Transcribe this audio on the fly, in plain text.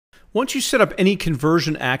Once you set up any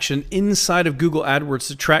conversion action inside of Google AdWords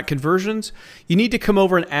to track conversions, you need to come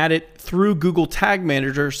over and add it through Google Tag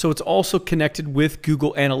Manager so it's also connected with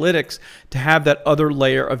Google Analytics to have that other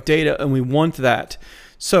layer of data, and we want that.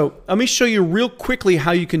 So let me show you real quickly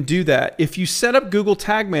how you can do that. If you set up Google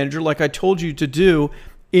Tag Manager like I told you to do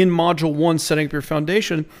in Module 1, setting up your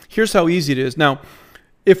foundation, here's how easy it is. Now,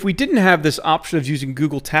 if we didn't have this option of using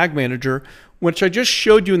Google Tag Manager, which I just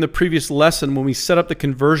showed you in the previous lesson when we set up the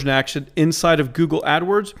conversion action inside of Google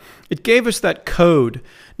AdWords, it gave us that code.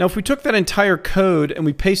 Now, if we took that entire code and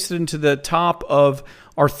we pasted it into the top of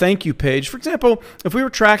our thank you page, for example, if we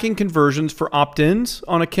were tracking conversions for opt-ins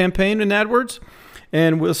on a campaign in AdWords,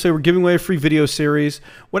 and we'll say we're giving away a free video series,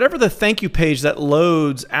 whatever the thank you page that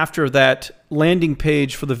loads after that landing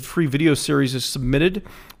page for the free video series is submitted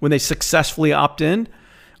when they successfully opt in,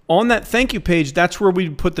 on that thank you page, that's where we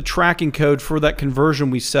put the tracking code for that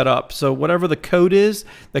conversion we set up. So whatever the code is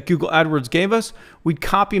that Google AdWords gave us, we'd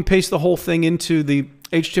copy and paste the whole thing into the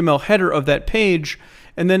HTML header of that page.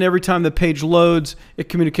 And then every time the page loads, it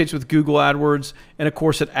communicates with Google AdWords. And of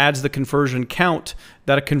course, it adds the conversion count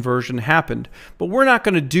that a conversion happened. But we're not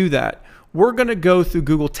going to do that. We're going to go through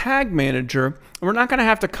Google Tag Manager, and we're not going to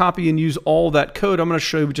have to copy and use all that code. I'm going to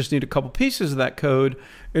show you we just need a couple pieces of that code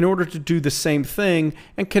in order to do the same thing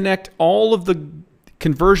and connect all of the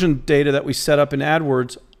conversion data that we set up in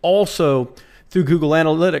AdWords also through Google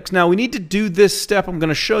Analytics. Now, we need to do this step I'm going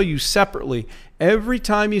to show you separately. Every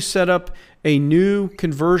time you set up a new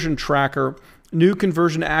conversion tracker, new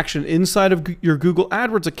conversion action inside of your Google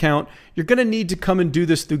AdWords account, you're going to need to come and do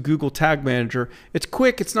this through Google Tag Manager. It's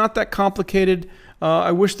quick. It's not that complicated.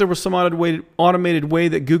 I wish there was some automated way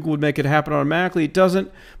that Google would make it happen automatically. It doesn't.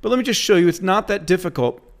 But let me just show you. It's not that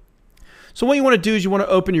difficult. So what you want to do is you want to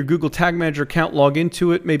open your Google Tag Manager account, log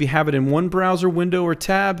into it, maybe have it in one browser window or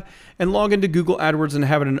tab, and log into Google AdWords and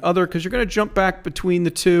have it in other, because you're going to jump back between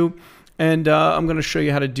the two, and I'm going to show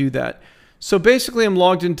you how to do that. So basically, I'm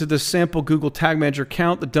logged into the sample Google Tag Manager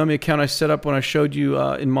account, the dummy account I set up when I showed you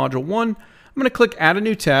in Module 1. I'm going to click Add a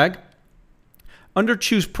New Tag. Under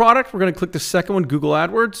Choose Product, we're going to click the second one, Google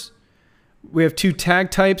AdWords. We have two tag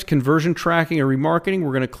types, conversion tracking or remarketing.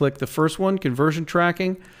 We're going to click the first one, conversion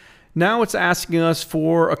tracking. Now it's asking us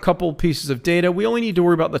for a couple pieces of data. We only need to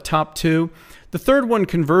worry about the top two. The third one,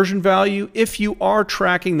 conversion value. If you are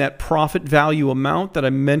tracking that profit value amount that I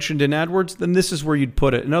mentioned in AdWords, then this is where you'd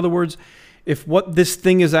put it. In other words, if what this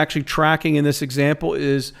thing is actually tracking in this example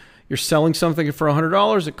is you're selling something for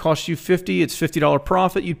 $100, it costs you $50, it's $50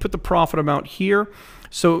 profit, you'd put the profit amount here.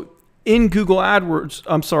 So in Google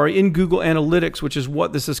AdWords, in Google Analytics, which is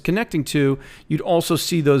what this is connecting to, you'd also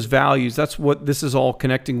see those values. That's what this is all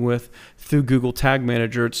connecting with through Google Tag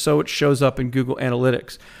Manager. So it shows up in Google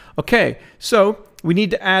Analytics. Okay, so we need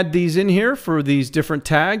to add these in here for these different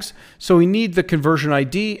tags. So we need the conversion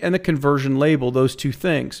ID and the conversion label, those two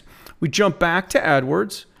things. We jump back to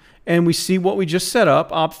AdWords and we see what we just set up,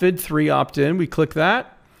 OptVid 3 opt-in. We click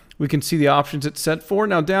that. We can see the options it's set for.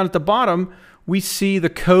 Now down at the bottom, we see the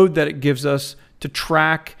code that it gives us to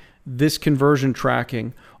track this conversion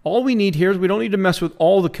tracking. All we need here is we don't need to mess with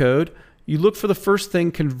all the code. You look for the first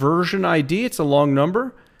thing, conversion ID. It's a long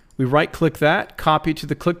number. We right-click that, copy it to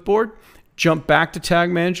the clipboard, jump back to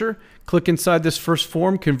Tag Manager, click inside this first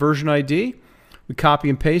form, conversion ID. We copy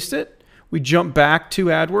and paste it. We jump back to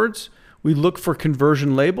AdWords. We look for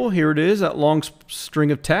conversion label. Here it is, that long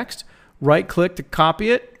string of text. Right-click to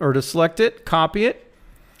copy it or to select it, copy it.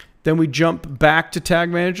 Then we jump back to Tag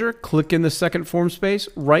Manager, click in the second form space,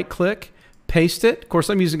 right-click, paste it. Of course,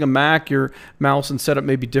 I'm using a Mac. Your mouse and setup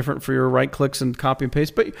may be different for your right-clicks and copy and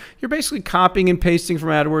paste, but you're basically copying and pasting from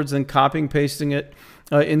AdWords and copying and pasting it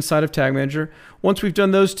inside of Tag Manager. Once we've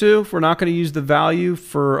done those two, if we're not going to use the value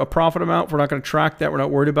for a profit amount, if we're not going to track that, we're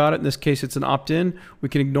not worried about it. In this case, it's an opt-in. We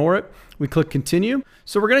can ignore it. We click Continue.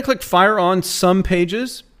 So we're going to click Fire on Some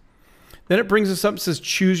Pages. Then it brings us up and says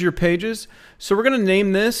Choose Your Pages. So we're going to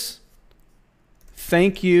name this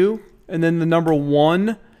Thank You, and then the number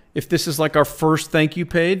 1 if this is like our first thank you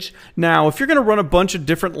page. Now, if you're going to run a bunch of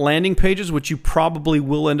different landing pages, which you probably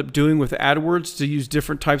will end up doing with AdWords to use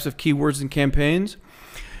different types of keywords and campaigns,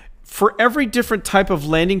 for every different type of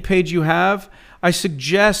landing page you have, I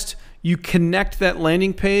suggest you connect that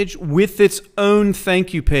landing page with its own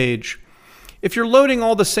thank you page. If you're loading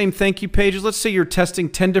all the same thank you pages, let's say you're testing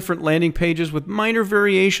 10 different landing pages with minor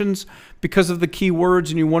variations because of the keywords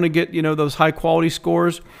and you want to get, those high quality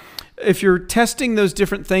scores. If you're testing those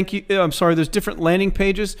different those different landing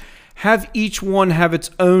pages, have each one have its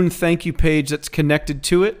own thank you page that's connected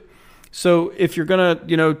to it. So if you're going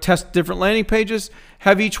to, test different landing pages,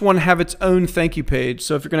 have each one have its own thank you page.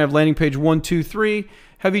 So if you're going to have landing page 1, 2, 3,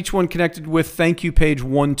 have each one connected with thank you page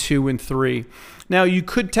 1, 2, and 3. Now you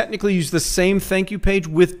could technically use the same thank you page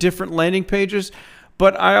with different landing pages,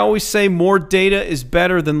 but I always say more data is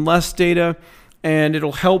better than less data, and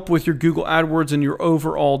it'll help with your Google AdWords and your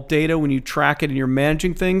overall data when you track it and you're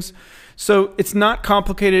managing things. So it's not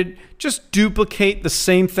complicated. Just duplicate the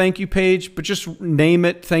same thank you page, but just name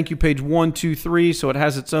it thank you page 1, 2, 3, so it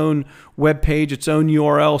has its own web page, its own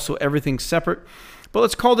URL, so everything's separate. But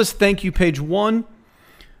let's call this thank you page 1.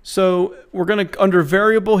 So we're going to, under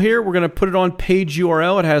variable here, we're going to put it on page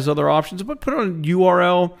URL. It has other options, but put it on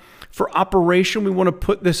URL. For operation, we want to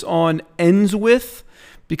put this on ends with,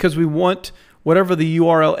 because we want whatever the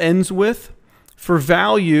URL ends with. For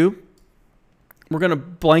value, we're going to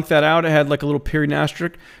blank that out. It had like a little period and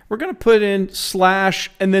asterisk. We're going to put in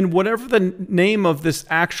 / and then whatever the name of this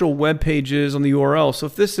actual web page is on the URL. So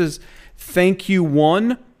if this is thank you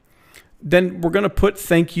 1, then we're going to put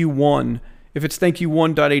thank you 1. If it's thank you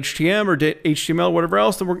 1.html or HTML, whatever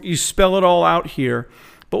else, then you spell it all out here.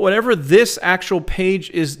 But whatever this actual page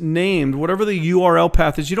is named, whatever the URL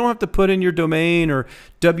path is, you don't have to put in your domain or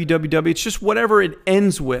www. It's just whatever it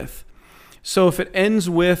ends with. So if it ends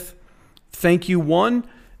with thank you 1,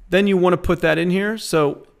 then you want to put that in here.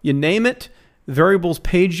 So you name it, variable's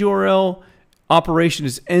page URL, operation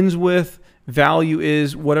is ends with, value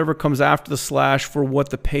is whatever comes after the / for what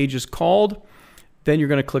the page is called. Then you're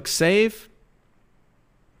going to click save.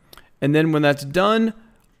 And then when that's done,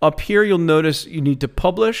 up here you'll notice you need to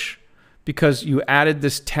publish because you added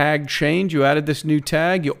this tag change. You added this new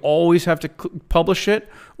tag. You always have to publish it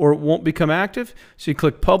or it won't become active. So you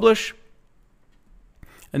click publish.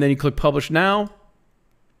 And then you click publish now,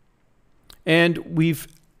 and we've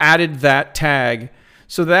added that tag.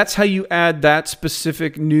 So that's how you add that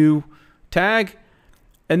specific new tag.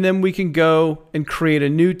 And then we can go and create a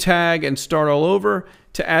new tag and start all over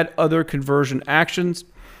to add other conversion actions.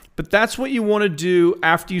 But that's what you want to do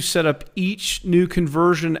after you set up each new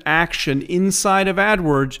conversion action inside of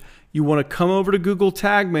AdWords. You want to come over to Google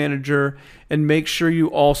Tag Manager and make sure you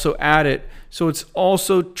also add it. So it's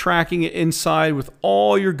also tracking it inside with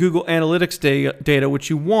all your Google Analytics data, which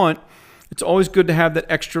you want. It's always good to have that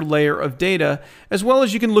extra layer of data, as well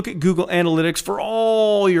as you can look at Google Analytics for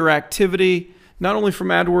all your activity, not only from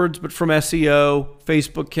AdWords, but from SEO,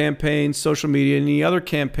 Facebook campaigns, social media, and any other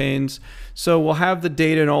campaigns. So we'll have the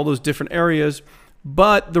data in all those different areas.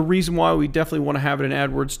 But the reason why we definitely want to have it in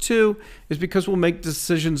AdWords too is because we'll make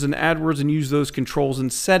decisions in AdWords and use those controls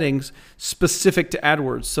and settings specific to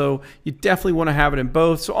AdWords. So you definitely want to have it in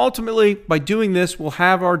both. So ultimately, by doing this, we'll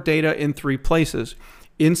have our data in 3 places.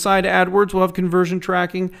 Inside AdWords, we'll have conversion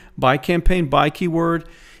tracking by campaign, by keyword.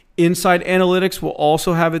 Inside Analytics, we'll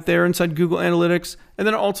also have it there inside Google Analytics. And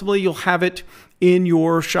then ultimately, you'll have it in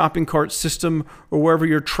your shopping cart system or wherever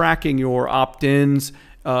you're tracking your opt-ins,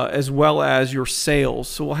 as well as your sales.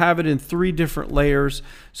 So we'll have it in 3 different layers,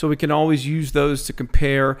 so we can always use those to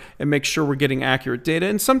compare and make sure we're getting accurate data.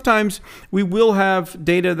 And sometimes we will have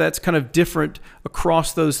data that's kind of different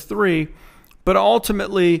across those 3, but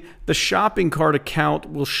ultimately the shopping cart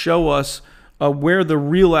account will show us where the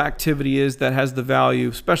real activity is that has the value,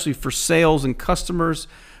 especially for sales and customers,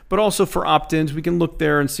 but also for opt-ins. We can look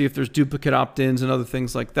there and see if there's duplicate opt-ins and other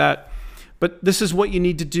things like that. But this is what you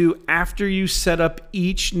need to do after you set up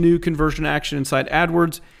each new conversion action inside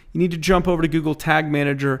AdWords. You need to jump over to Google Tag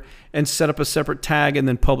Manager and set up a separate tag and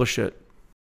then publish it.